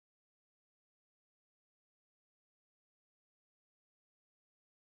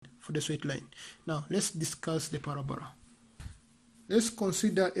for the straight line. Now let's discuss the parabola. Let's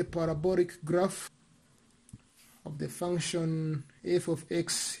consider a parabolic graph of the function f of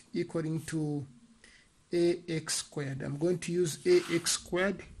x equaling to ax squared. I'm going to use ax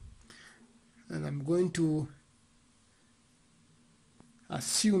squared, and I'm going to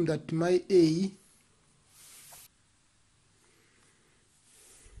assume that my a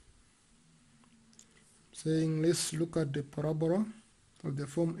saying let's look at the parabola of the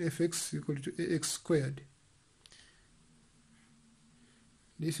form fx equal to ax squared.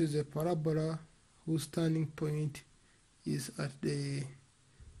 This is a parabola whose turning point is at the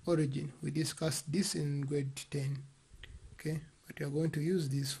origin. We discussed this in grade 10, okay, but we are going to use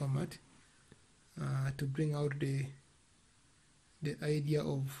this format to bring out the idea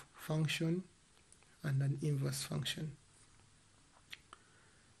of function and an inverse function.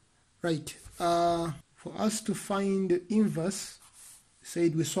 Right, for us to find the inverse,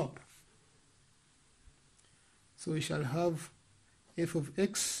 said we swap. So we shall have f of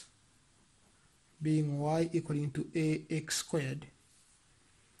x being y equaling to ax squared,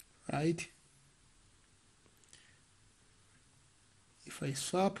 right? If I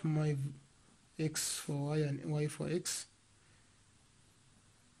swap my x for y and y for x,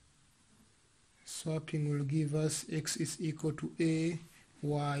 swapping will give us x is equal to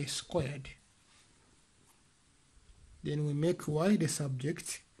ay squared. Then we make y the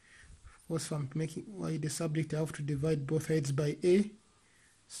subject. Of course, if I'm making y the subject, I have to divide both sides by a.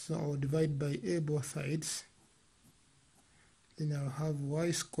 So I'll divide by a both sides. Then I'll have y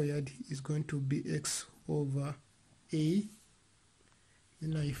squared is going to be x over a.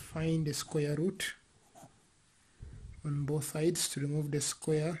 Then I find the square root on both sides to remove the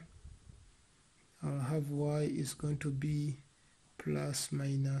square. I'll have y is going to be plus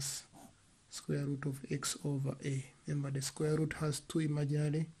minus square root of x over a. Remember, the square root has two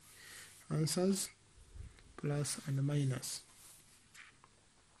imaginary answers, plus and minus.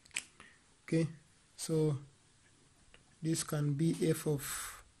 Okay, so this can be f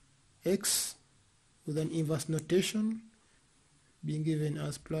of x with an inverse notation being given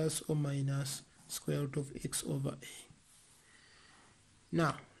as plus or minus square root of x over a.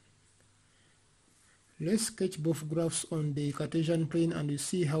 Now let's sketch both graphs on the Cartesian plane and you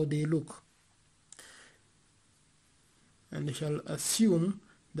see how they look. And we shall assume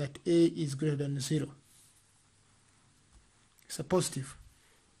that a is greater than 0. It's a positive.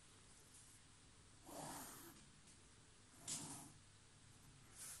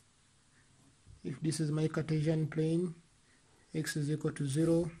 If this is my Cartesian plane, x is equal to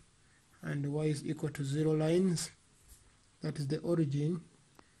 0 and y is equal to 0 lines, that is the origin.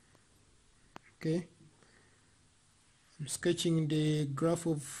 Okay, I'm sketching the graph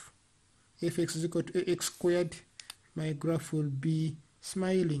of fx is equal to ax squared. My graph will be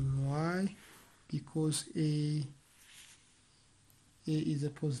smiling. Why? Because a is a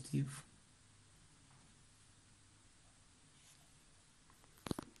positive.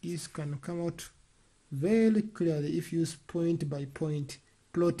 This can come out very clearly if you use point by point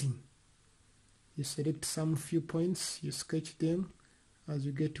plotting. You select some few points, you sketch them as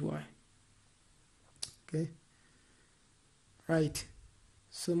you get to y. Okay, right,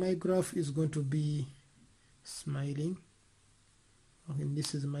 so my graph is going to be smiling, and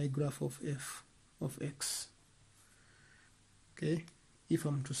this is my graph of f of x. Okay, if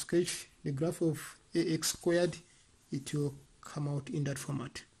I'm to sketch the graph of ax squared, it will come out in that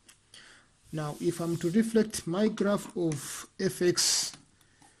format. Now if I'm to reflect my graph of fx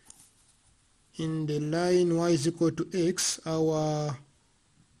in the line y is equal to x, our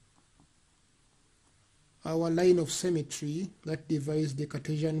line of symmetry that divides the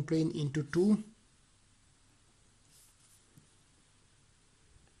Cartesian plane into two,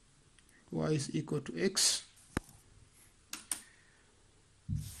 y is equal to x,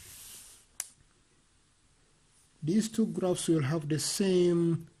 these two graphs will have the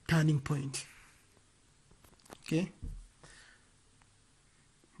same turning point. Okay,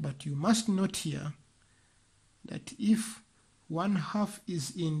 but you must note here that if one half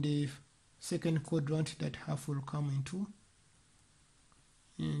is in the second quadrant, that half will come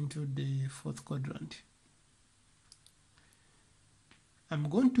into the fourth quadrant. I'm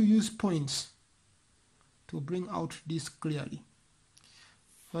going to use points to bring out this clearly.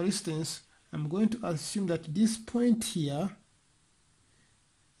 For instance, I'm going to assume that this point here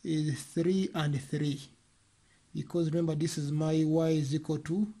is 3 and 3, because remember this is my y is equal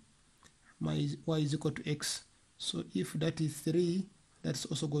to x. So if that is 3, that's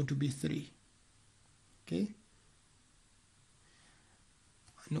also going to be 3. Okay,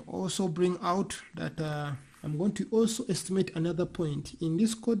 and also bring out that I'm going to also estimate another point. In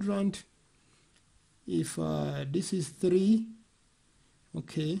this quadrant, if this is 3,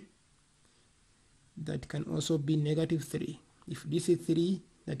 okay, that can also be negative 3. If this is 3,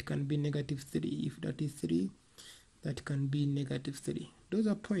 that can be negative 3. If that is 3, that can be negative 3. Those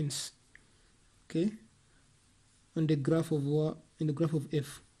are points, okay, on the graph of in the graph of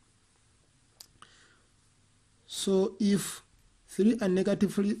f. So if 3 and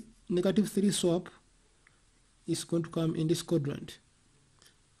negative 3 swap, is going to come in this quadrant,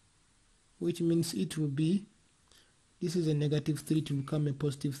 which means it will be, this is a negative 3 to become a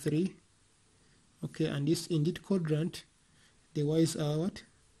positive 3, okay, and this in this quadrant the y's are what?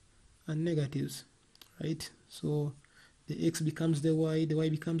 Are negatives, right? So the x becomes the y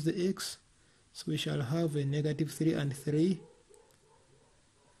becomes the x, so we shall have a negative 3 and 3,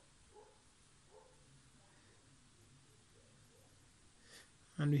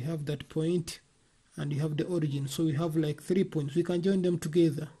 and we have that point, and you have the origin. So we have like 3 points. We can join them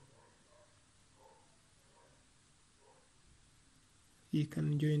together. You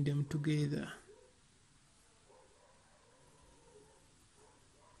can join them together.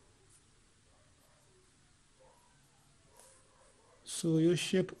 So your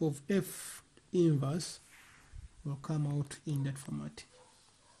shape of f inverse will come out in that format.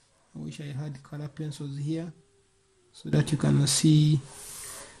 I wish I had color pencils here so that you can see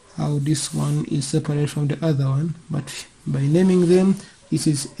how this one is separated from the other one, but by naming them, this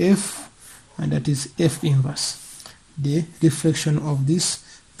is f and that is f inverse, the reflection of this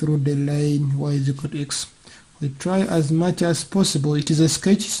through the line y is equal to x. We try as much as possible, it is a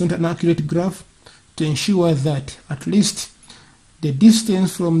sketch, it's not an accurate graph, to ensure that at least the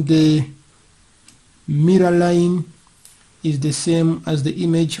distance from the mirror line is the same as the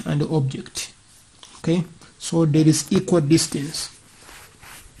image and the object, okay, so there is equal distance.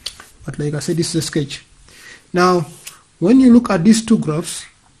 But like I said, this is a sketch. Now, when you look at these two graphs,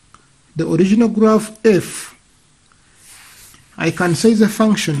 the original graph f, I can say is a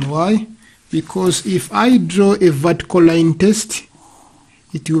function. Why? Because if I draw a vertical line test,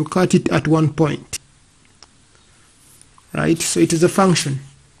 it will cut it at one point. Right? So it is a function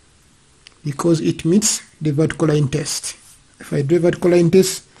because it meets the vertical line test. If I draw a vertical line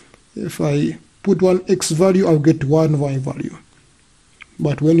test, if I put one x value, I'll get one y value.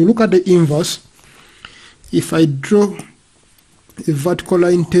 But when you look at the inverse, if I draw a vertical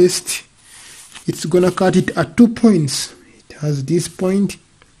line test, it's gonna cut it at 2 points. It has this point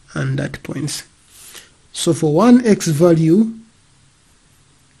and that point. So for one x value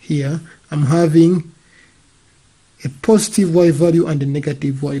here, I'm having a positive y value and a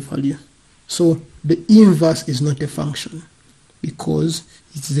negative y value. So the inverse is not a function because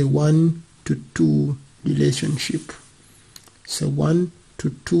it's a 1 to 2 relationship. So 1 to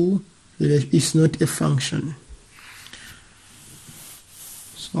 2 is not a function.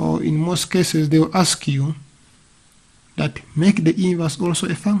 So in most cases they will ask you that make the inverse also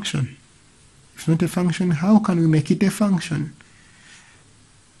a function. If it's not a function, how can we make it a function?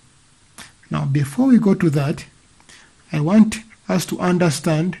 Now before we go to that, I want us to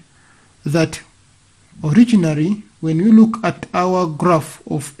understand that originally when you look at our graph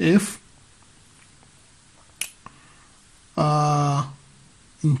of f,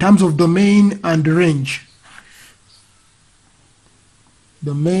 in terms of domain and range,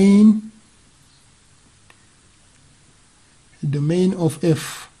 domain of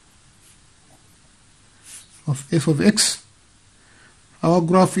f of x, our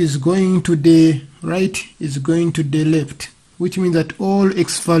graph is going to the right, is going to the left, which means that all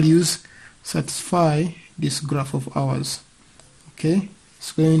x values satisfy this graph of ours. Okay,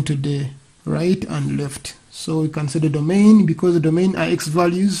 it's going to the right and left. So we can say the domain, because the domain are x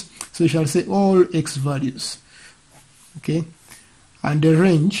values, so we shall say all x values. Okay, and the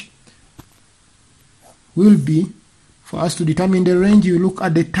range will be, for us to determine the range, you look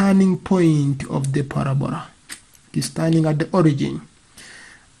at the turning point of the parabola. It is turning at the origin.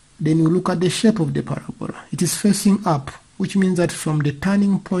 Then you look at the shape of the parabola. It is facing up, which means that from the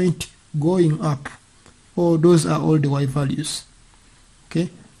turning point going up, those are all the y values. Okay,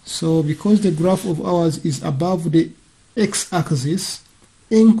 so because the graph of ours is above the x-axis,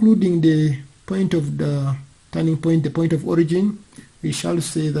 including the point of the turning point, the point of origin, we shall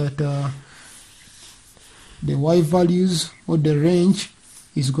say that the y values or the range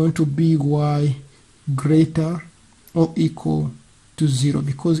is going to be y greater or equal to 0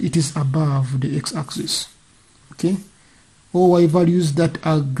 because it is above the x-axis. Okay, all y values that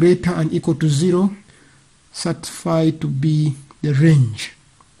are greater and equal to 0 satisfy to be the range.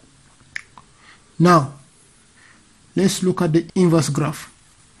 Now let's look at the inverse graph.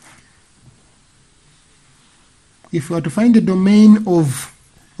 if we are to find the domain of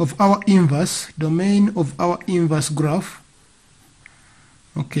our inverse graph,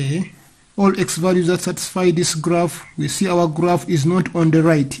 okay, all x values that satisfy this graph, we see our graph is not on the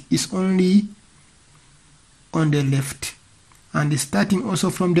right, it's only on the left, and it's starting also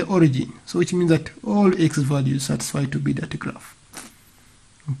from the origin, so which means that all x values satisfy to be that graph.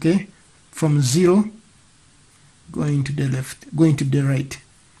 Okay, from 0 going to the left, going to the right.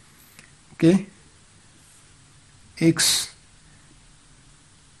 Okay, x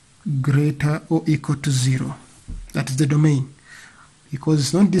greater or equal to 0, that is the domain, because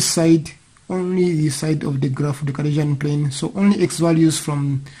it's not this side, only the side of the graph of the Cartesian plane, so only x values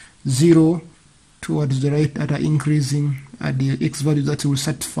from 0 towards the right that are increasing are the x values that will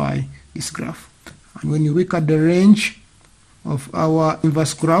satisfy this graph. And when you look at the range of our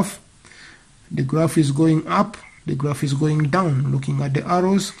inverse graph, the graph is going up, the graph is going down, looking at the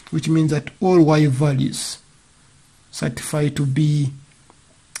arrows, which means that all y values satisfy to be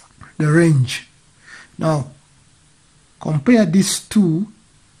the range. Now compare these two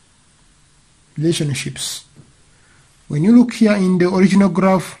relationships. When you look here in the original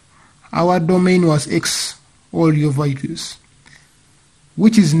graph, our domain was x, all your values,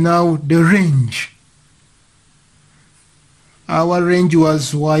 which is now the range. Our range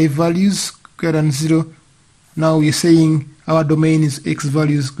was y values greater than 0. Now we're saying our domain is x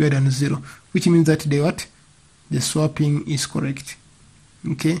values greater than 0, which means that the swapping is correct.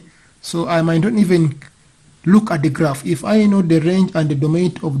 Okay, so I might not even look at the graph. If I know the range and the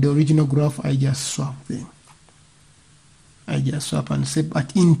domain of the original graph, I just swap them. I just swap and say,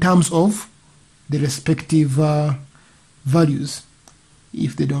 but in terms of the respective values.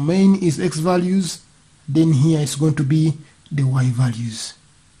 If the domain is x values, then here is going to be the y values.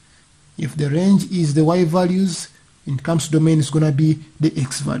 If the range is the y values, when it comes to domain, it's going to be the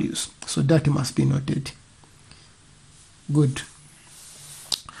x values. So that must be noted. Good.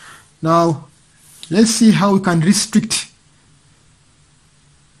 Now let's see how we can restrict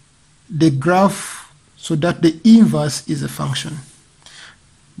the graph so that the inverse is a function.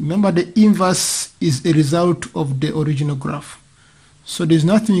 Remember, the inverse is a result of the original graph. So there's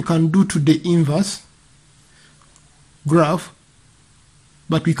nothing you can do to the inverse graph,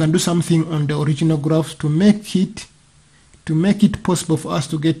 but we can do something on the original graph to make it possible for us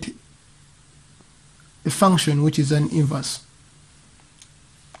to get a function which is an inverse.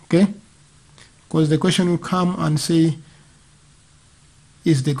 Okay? Because the question will come and say,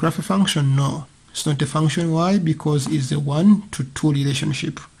 is the graph a function? No, it's not a function. Why? Because it's a 1-to-2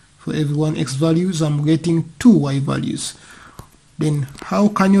 relationship. For every one x values, I'm getting 2 y values. Then how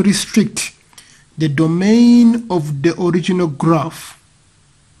can you restrict the domain of the original graph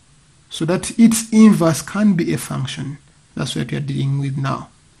so that its inverse can be a function? That's what we are dealing with now.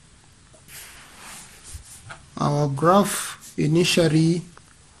 Our graph, initially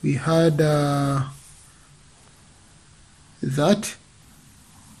we had that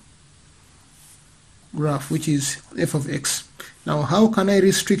graph, which is f of x. Now how can I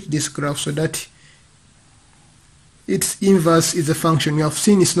restrict this graph so that its inverse is a function? You have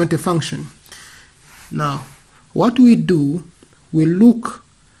seen it's not a function. Now what we do, we look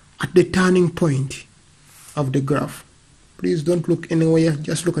at the turning point of the graph. Please don't look anywhere,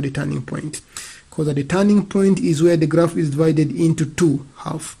 just look at the turning point, because at the turning point is where the graph is divided into 2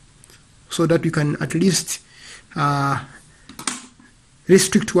 halves, so that we can at least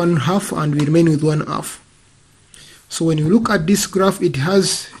restrict 1 half and we remain with 1 half. So when you look at this graph, it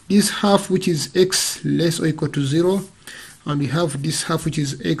has this half which is x less or equal to 0, and we have this half which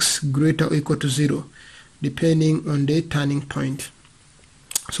is x greater or equal to 0, depending on the turning point.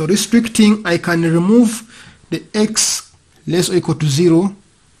 So restricting, I can remove the x less or equal to 0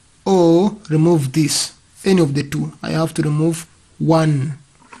 or remove this, any of the two. I have to remove 1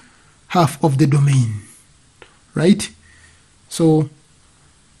 half of the domain, right? So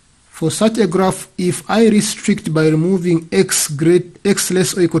for such a graph, if I restrict by removing x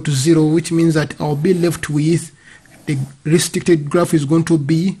less or equal to 0, which means that I'll be left with the restricted graph is going to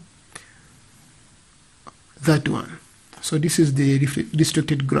be that one. So this is the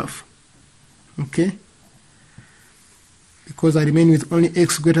restricted graph. Okay, because I remain with only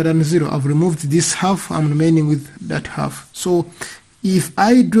x greater than 0, I've removed this half, I'm remaining with that half. So if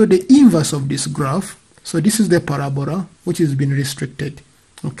I draw the inverse of this graph, so this is the parabola which has been restricted.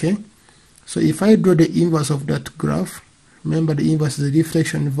 Okay, so if I draw the inverse of that graph, remember the inverse is a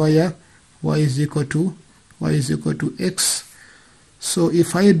reflection via y is equal to x. So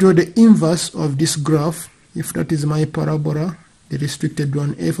if I draw the inverse of this graph, if that is my parabola, the restricted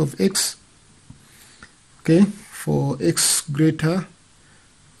one, f of x, okay, for x greater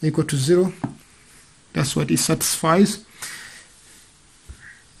or equal to 0, That's what it satisfies.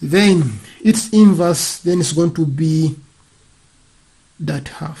 Then its inverse then is going to be that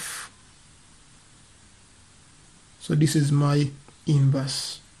half. So this is my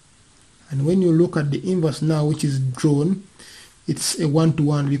inverse. And when you look at the inverse now, which is drawn, it's a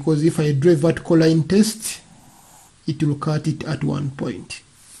 1-to-1, because if I draw a vertical line test, it will cut it at one point.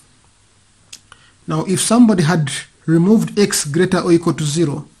 Now, if somebody had removed x greater or equal to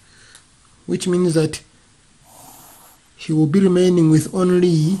 0, which means that he will be remaining with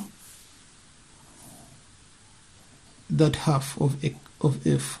only that half of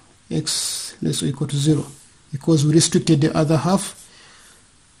f, x less or equal to 0, because we restricted the other half.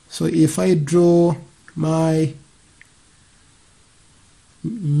 So if I draw my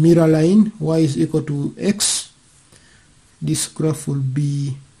mirror line, y is equal to x, this graph will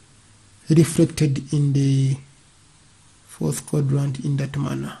be reflected in the fourth quadrant in that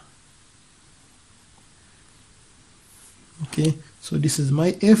manner. Okay, so this is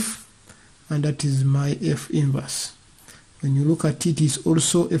my f, and that is my f inverse. When you look at it, it's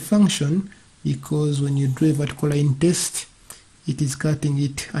also a function, because when you draw a vertical line test, it is cutting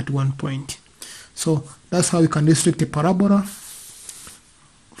it at one point. So that's how you can restrict a parabola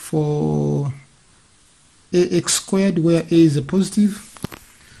for ax squared, where a is a positive,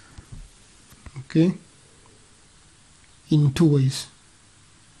 okay, in two ways.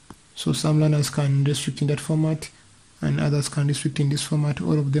 So some learners can restrict in that format and others can restrict in this format.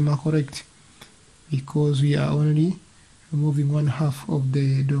 All of them are correct, because we are only removing one half of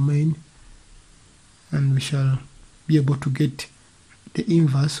the domain, and we shall be able to get the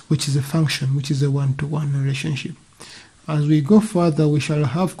inverse, which is a function, which is a 1-to-1 relationship. As we go further, we shall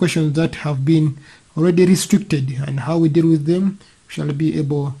have questions that have been already restricted, and how we deal with them, we shall be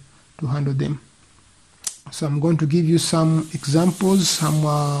able to handle them. So I'm going to give you some examples, some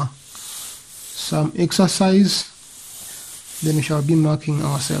exercise, then we shall be marking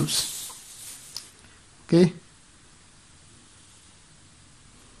ourselves. Okay?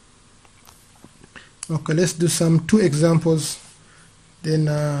 Okay, let's do some 2 examples, then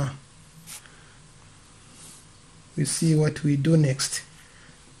we see what we do next.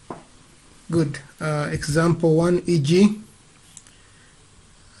 Good. Example 1, e.g.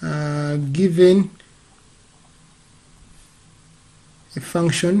 Given a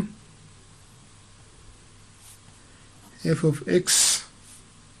function f of x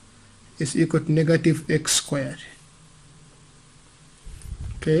is equal to negative x squared.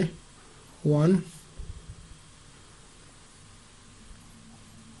 Okay, 1.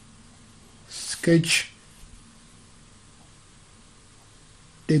 Sketch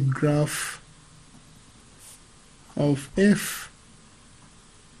the graph of f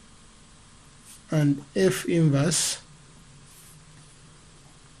and f inverse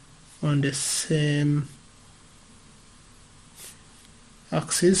on the same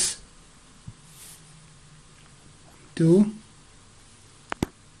axis. 2.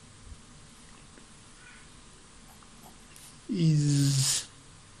 Is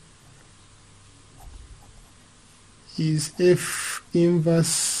f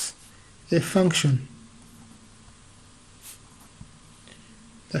inverse a function?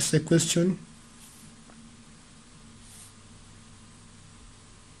 That's the question.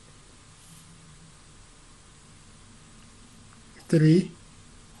 3.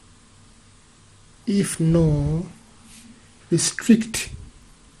 If no, restrict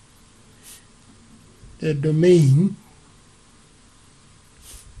the domain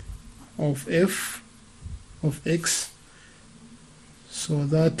of f of x so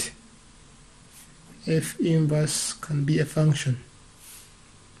that f inverse can be a function,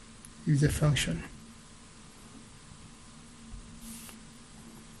 is a function.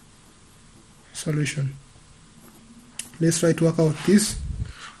 Solution. Let's try to work out this.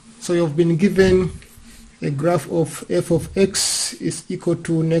 So you've been given a graph of f of x is equal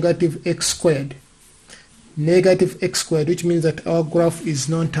to negative x squared. Negative x squared, which means that our graph is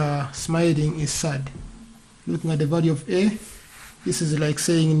not smiling, is sad. Looking at the value of a, this is like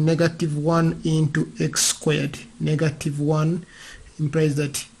saying negative 1 into x squared. Negative 1 implies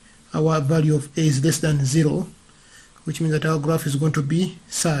that our value of a is less than 0, which means that our graph is going to be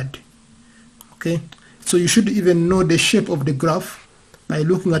sad. Okay, so you should even know the shape of the graph by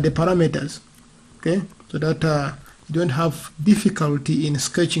looking at the parameters, okay, so that you don't have difficulty in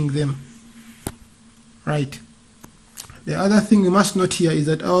sketching them. Right. The other thing we must note here is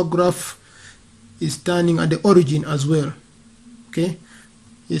that our graph is turning at the origin as well. Okay.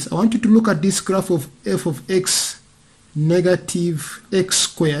 Yes, I want you to look at this graph of f of x negative x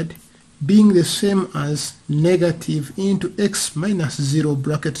squared being the same as negative into x minus 0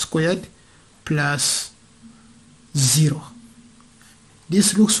 bracket squared plus 0.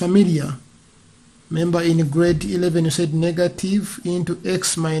 This looks familiar. Remember in grade 11 you said negative into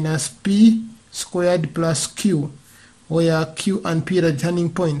x minus p squared plus q, where q and p are turning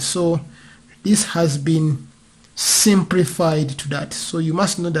points. So this has been simplified to that. So you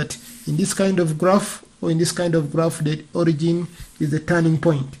must know that in this kind of graph, or in this kind of graph, the origin is the turning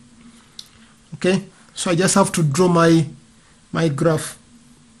point. Okay, so I just have to draw my graph.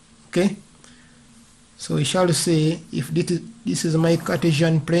 Okay, so we shall say if this is my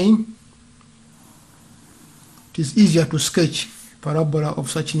Cartesian plane, it is easier to sketch parabola of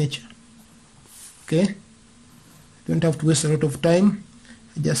such nature. Okay, don't have to waste a lot of time.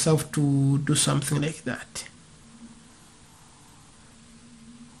 I just have to do something like that.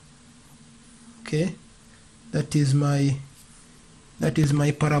 Okay, that is my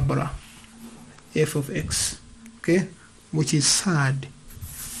parabola f of x, okay, which is sad.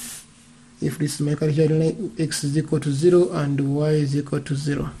 If this is my Cartesian line, x is equal to 0 and y is equal to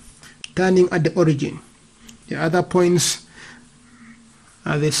 0, turning at the origin. The other points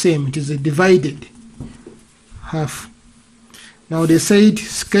are the same. It is a divided half. Now they said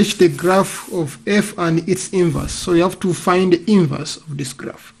sketch the graph of f and its inverse. So you have to find the inverse of this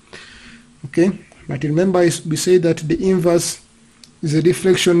graph. Okay, but remember we say that the inverse is a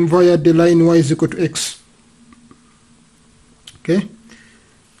reflection via the line y is equal to x. Okay,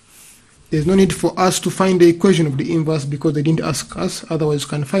 there's no need for us to find the equation of the inverse because they didn't ask us. Otherwise you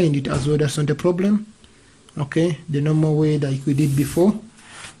can find it as well. That's not a problem. Okay, the normal way like we did before.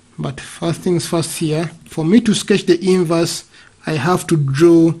 But first things first here, for me to sketch the inverse, I have to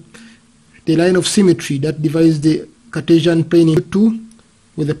draw the line of symmetry that divides the Cartesian plane into two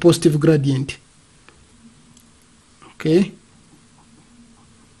with a positive gradient. Okay,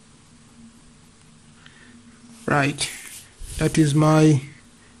 right, that is my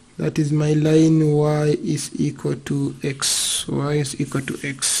line y is equal to x. Y is equal to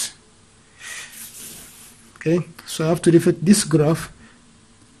x. Okay, so I have to reflect this graph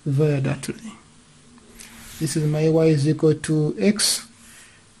via that line. This is my y is equal to x.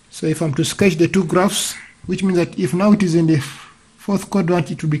 So if I'm to sketch the two graphs, which means that if now it is in the fourth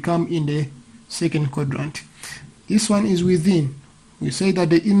quadrant, it will become in the second quadrant. This one is within. We say that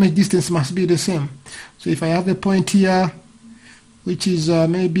the image distance must be the same. So if I have a point here which is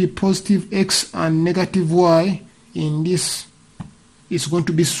maybe positive x and negative y, in this is going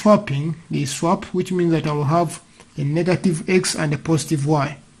to be swapping. They swap, which means that I will have a negative x and a positive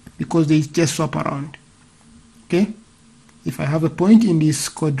y because they just swap around. Okay, if I have a point in this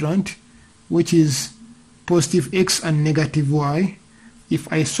quadrant which is positive x and negative y, if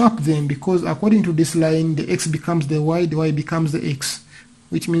I swap them, because according to this line the x becomes the y becomes the x,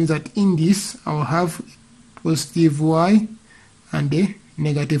 which means that in this I will have positive y and a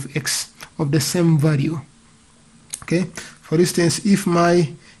negative x of the same value. Okay, for instance, if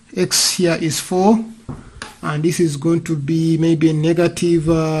my x here is 4 and this is going to be maybe a negative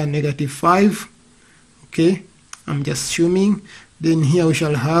 5, okay, I'm just assuming, then here we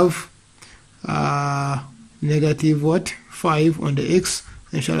shall have negative 5 on the x,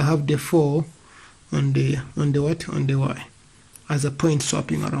 and shall have the 4 on the y as a point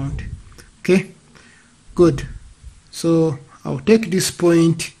swapping around. Okay, good. So I'll take this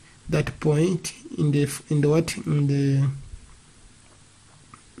point, that point in the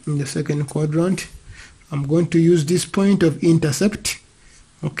second quadrant. I'm going to use this point of intercept,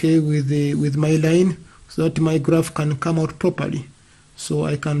 okay, with my line, so that my graph can come out properly. So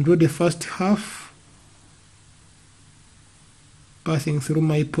I can draw the first half passing through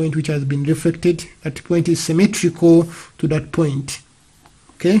my point which has been reflected. That point is symmetrical to that point.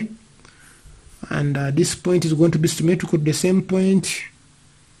 Okay, and this point is going to be symmetrical to the same point.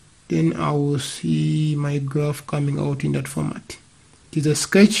 Then I will see my graph coming out in that format. It is a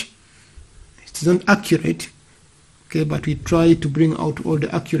sketch. It is not accurate, okay, but we try to bring out all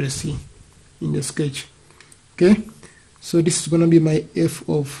the accuracy in the sketch. Okay, so this is going to be my f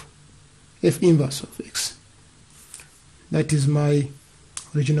inverse of x. That is my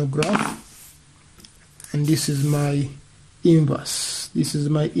original graph, and this is my inverse. This is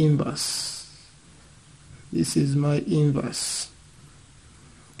my inverse. This is my inverse.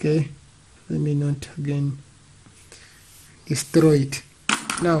 Okay, let me not again destroy it.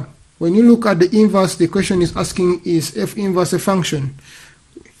 Now when you look at the inverse, the question is asking, is f inverse a function?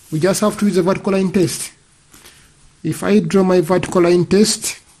 We just have to use a vertical line test. If I draw my vertical line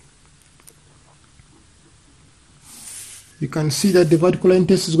test, you can see that the vertical line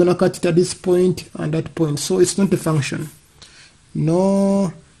test is going to cut it at this point and that point. So it's not a function.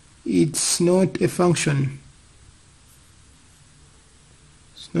 No, it's not a function.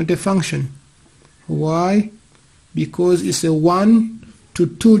 It's not a function. Why? Because it's a 1 to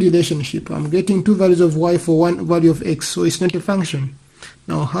 2 relationship. I'm getting two values of y for one value of x, so it's not a function.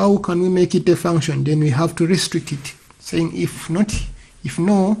 Now how can we make it a function? Then we have to restrict it, saying if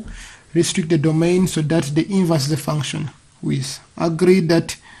no, restrict the domain so that the inverse is a function. We agreed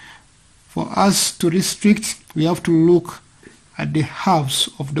that for us to restrict, we have to look at the halves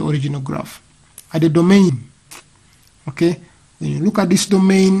of the original graph, at the domain. Okay, when you look at this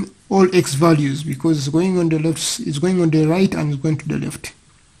domain, all x values, because it's going on the left, it's going on the right and it's going to the left.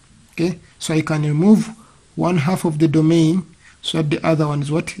 Okay, so I can remove one half of the domain so that the other one is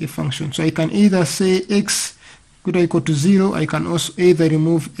what? A function. So I can either say x greater or equal to 0. I can also either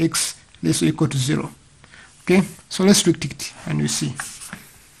remove x less or equal to 0. Okay, so let's restrict it and we see.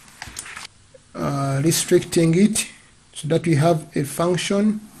 Restricting it so that we have a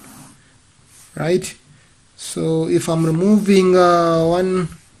function, right? So if I'm removing one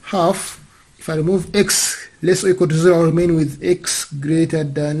half, if I remove x less or equal to 0, I'll remain with x greater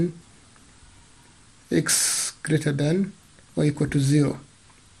than or equal to 0.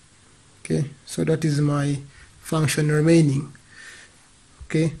 Okay, so that is my function remaining.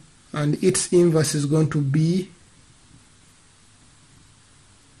 Okay, and its inverse is going to be,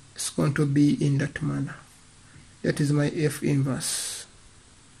 in that manner. That is my f inverse,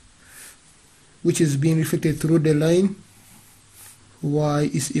 which is being reflected through the line y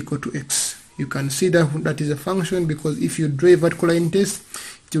is equal to x. You can see that is a function because if you draw a vertical line test,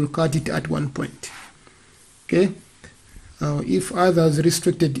 it will cut it at one point. Okay, now if others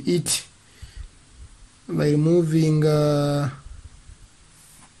restricted it by removing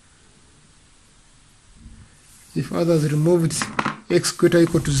if others removed x greater or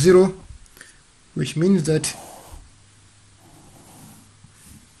equal to 0, which means that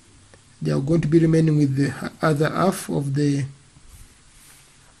they are going to be remaining with the other half of the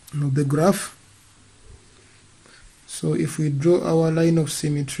graph. So if we draw our line of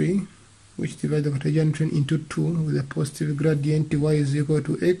symmetry, which divides the Cartesian train into 2 with a positive gradient, y is equal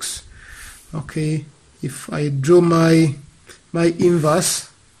to x. Okay, if I draw my inverse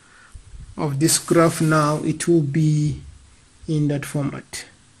of this graph now, it will be in that format.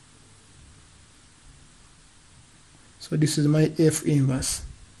 So this is my f inverse,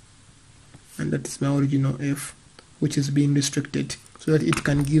 and that is my original f, which is being restricted so that it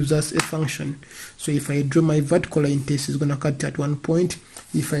can give us a function. So if I draw my vertical line test, it's going to cut it at one point.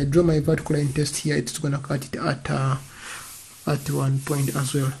 If I draw my vertical line test here, it's going to cut it at one point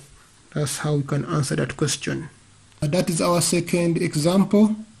as well. That's how we can answer that question. That is our second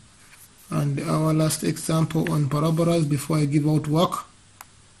example and our last example on parabolas before I give out work.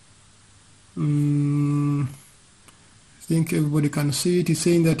 I think everybody can see it. It's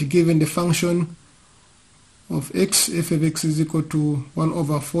saying that given the function of x, f of x is equal to 1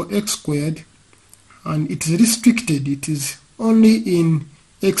 over 4x squared, and it is restricted. It is only in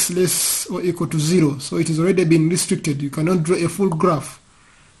x less or equal to 0, so it has already been restricted. You cannot draw a full graph.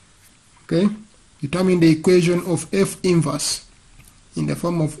 Okay, determine the equation of f inverse in the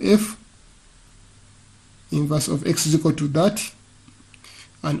form of f inverse of x is equal to that,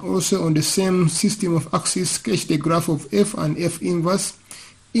 and also on the same system of axes, sketch the graph of f and f inverse.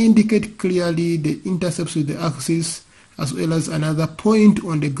 Indicate clearly the intercepts with the axis as well as another point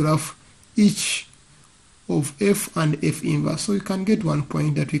on the graph, each of f and f inverse. So you can get one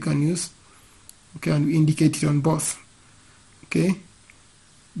point that we can use. Okay, and we indicate it on both. Okay,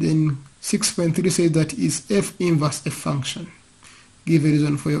 then 6.3 says that is f inverse a function. Give a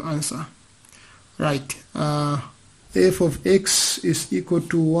reason for your answer. Right, f of x is equal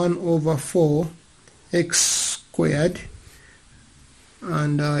to 1 over 4 x squared,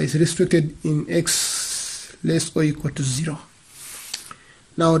 and is restricted in x less or equal to 0.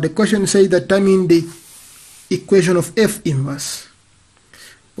 Now the question says that determine the equation of f inverse.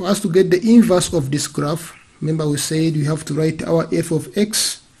 For us to get the inverse of this graph, remember we said we have to write our f of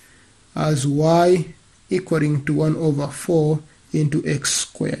x as y equaling to 1 over 4 into x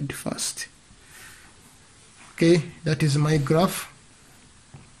squared first. Okay, that is my graph.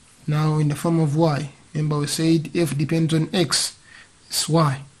 Now in the form of y, remember we said f depends on x, it's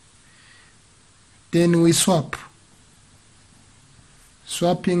y. Then we swap.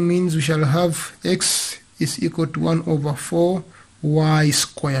 Swapping means we shall have x is equal to 1 over 4 y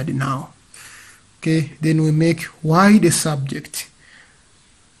squared now. Okay, then we make y the subject.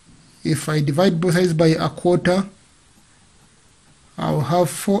 If I divide both sides by a quarter, I'll have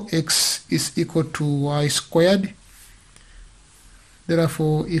 4x is equal to y squared.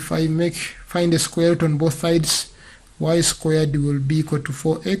 Therefore, if I find the square root on both sides, y squared will be equal to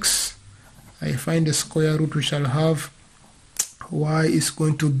 4x. I find the square root, we shall have y is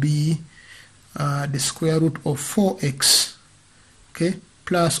going to be the square root of 4x, okay,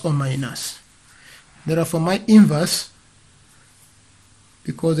 plus or minus. Therefore, my inverse,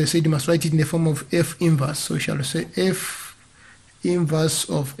 because I said you must write it in the form of f inverse, so we shall say f inverse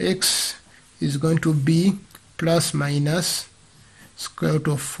of x is going to be plus minus square root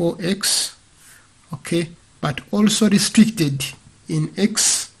of 4x, okay, but also restricted in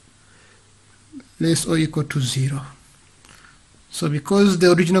x less or equal to 0. So because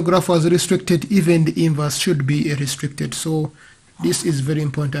the original graph was restricted, even the inverse should be restricted. So this is very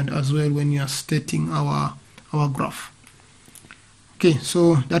important as well when you are stating our graph. Okay,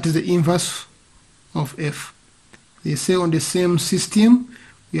 so that is the inverse of f. They say on the same system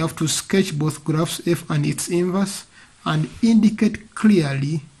we have to sketch both graphs, f and its inverse, and indicate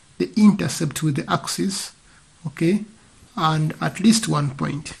clearly the intercept with the axis, okay, and at least one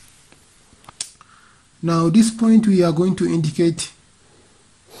point. Now this point we are going to indicate,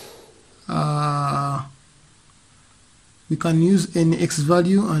 we can use any x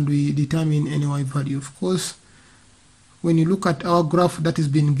value and we determine any y value. Of course, when you look at our graph that is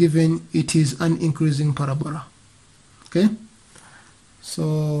being given, it is an increasing parabola. Okay,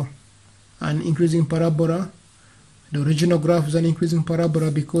 so an increasing parabola, the original graph is an increasing parabola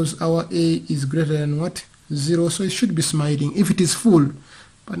because our a is greater than what? 0, so it should be smiling if it is full,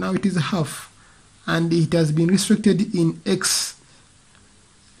 but now it is half, and it has been restricted in x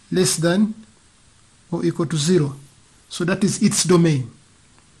less than or equal to 0, so that is its domain.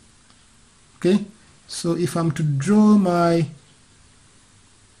 Okay, so if I'm to draw my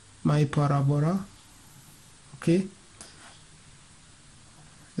parabola, okay,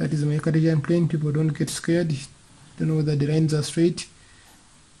 that is my Cartesian plane. People don't get scared, don't know whether the lines are straight.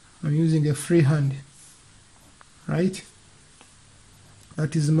 I'm using a free hand, right?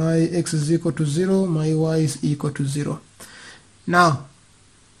 That is my x is equal to 0, my y is equal to 0. Now,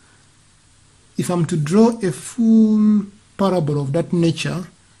 if I'm to draw a full parabola of that nature,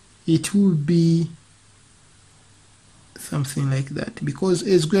 it will be something like that. Because a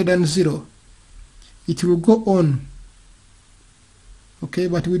is greater than 0, it will go on. Okay,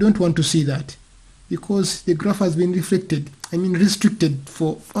 but we don't want to see that because the graph has been restricted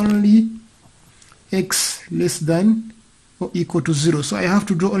for only x less than or equal to 0. So I have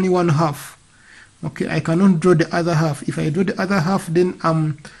to draw only one half. Okay, I cannot draw the other half. If I draw the other half, then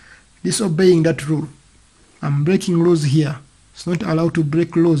I'm disobeying that rule. I'm breaking laws here. It's not allowed to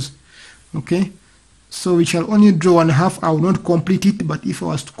break laws. Okay, so we shall only draw one half. I will not complete it, but if I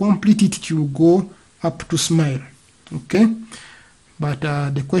was to complete it, it will go up to smile. Okay, but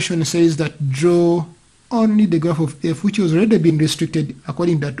the question says that draw only the graph of f, which has already been restricted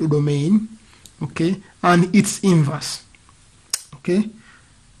according to that domain, okay, and its inverse. Okay,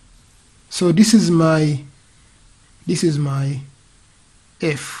 so this is my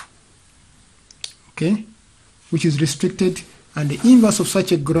f, okay, which is restricted, and the inverse of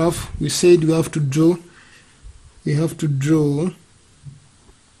such a graph, we said we have to draw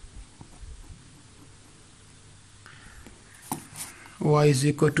y is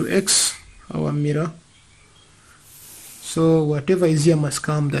equal to x, our mirror. So whatever is here must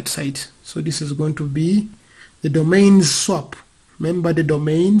come that side. So this is going to be the domains swap. Remember the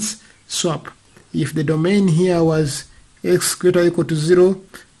domains swap. If the domain here was x greater or equal to 0,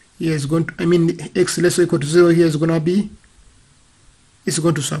 here is going to, x less or equal to 0, here is going to be, it's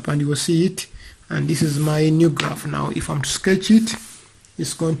going to swap, and you will see it. And this is my new graph now. If I'm to sketch it,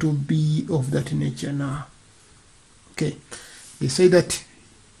 it's going to be of that nature now. Okay, they say that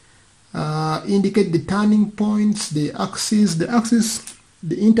indicate the turning points, the axis, the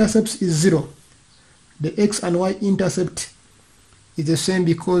intercepts is 0. The x and y intercept is the same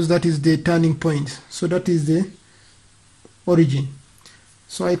because that is the turning point. So that is the origin.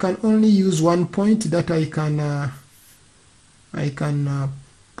 So I can only use one point that I can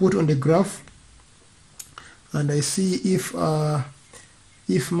put on the graph, and I see if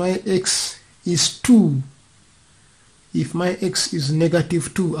my x is 2, if my x is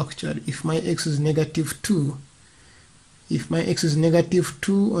negative 2, actually, if my x is negative 2, if my x is negative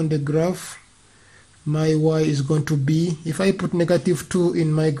 2 on the graph, my y is going to be, if I put negative 2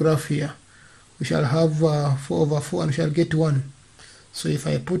 in my graph here, we shall have 4 over 4 and we shall get 1. So if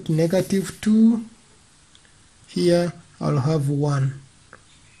I put negative 2 here, I'll have 1.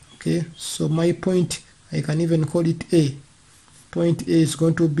 Okay, so my point, I can even call it A. Point A is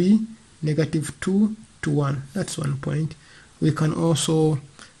going to be negative 2 to 1. That's one point. We can also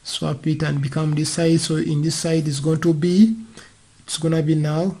swap it and become this side. So in this side is going to be, it's going to be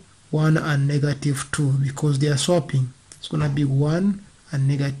now 1 and negative 2 because they are swapping. It's going to be 1 and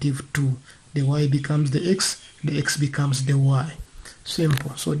negative 2. The y becomes the x becomes the y.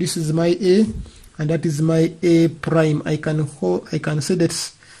 Simple. So this is my a, and that is my a prime. I can say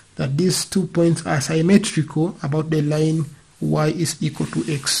that these 2 points are symmetrical about the line y is equal to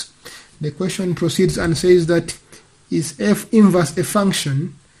x. The question proceeds and says that, is f inverse a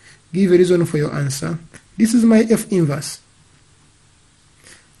function? Give a reason for your answer. This is my f inverse.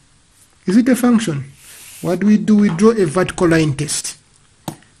 Is it a function? What do? We draw a vertical line test.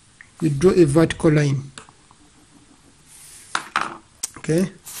 We draw a vertical line.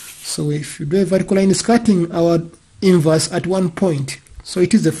 Okay, so if you draw a vertical line, it's cutting our inverse at one point, so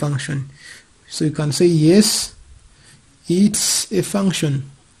it is a function. So you can say yes, it's a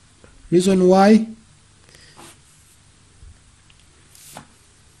function. Reason why?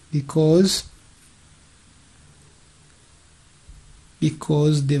 Because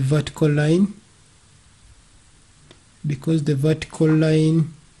the vertical line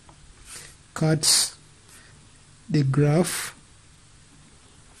cuts the graph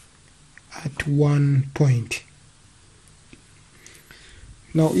at one point.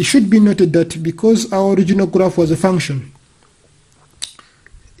 Now it should be noted that because our original graph was a function,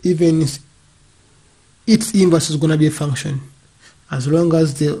 even its inverse is going to be a function. As long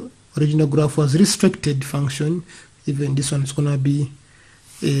as the original graph was restricted function, even this one is going to be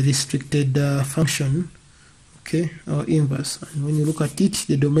a restricted function, okay, or inverse. And when you look at it,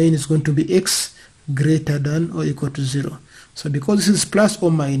 the domain is going to be x greater than or equal to 0. So because this is plus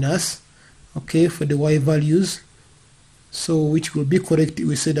or minus, okay, for the y values, so which will be correct,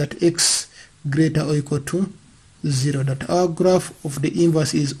 we say that x greater or equal to 0, that our graph of the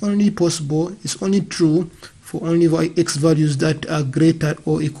inverse is only possible, is only true for only x values that are greater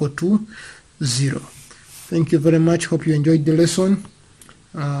or equal to 0. Thank you very much. Hope you enjoyed the lesson.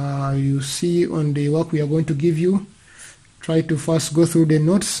 You see on the work we are going to give you, try to first go through the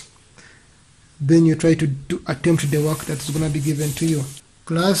notes, then you try to attempt the work that's going to be given to you.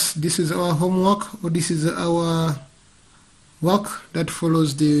 Class, this is our homework, or this is our work that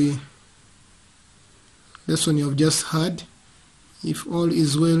follows the lesson you have just heard. If all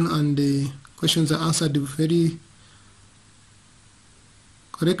is well and the questions are answered very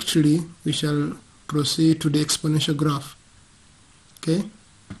correctly, we shall proceed to the exponential graph. Okay,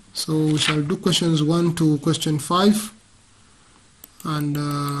 so we shall do questions 1 to question 5, and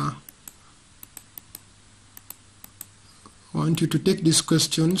I want you to take these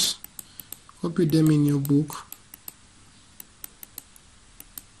questions, copy them in your book,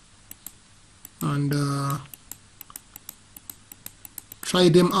 and try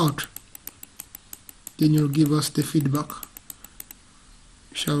them out. Then you'll give us the feedback.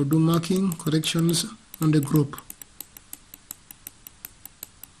 We shall do marking corrections on the group.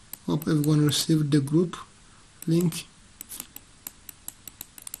 Hope everyone received the group link.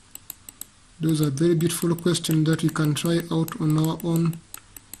 Those are very beautiful questions that we can try out on our own.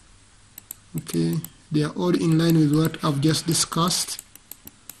 Okay, they are all in line with what I've just discussed.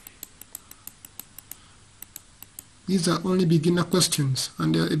 These are only beginner questions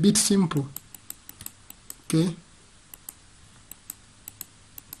and they are a bit simple. Okay,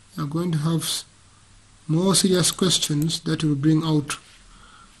 we are going to have more serious questions that will bring out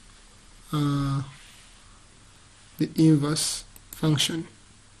the inverse function.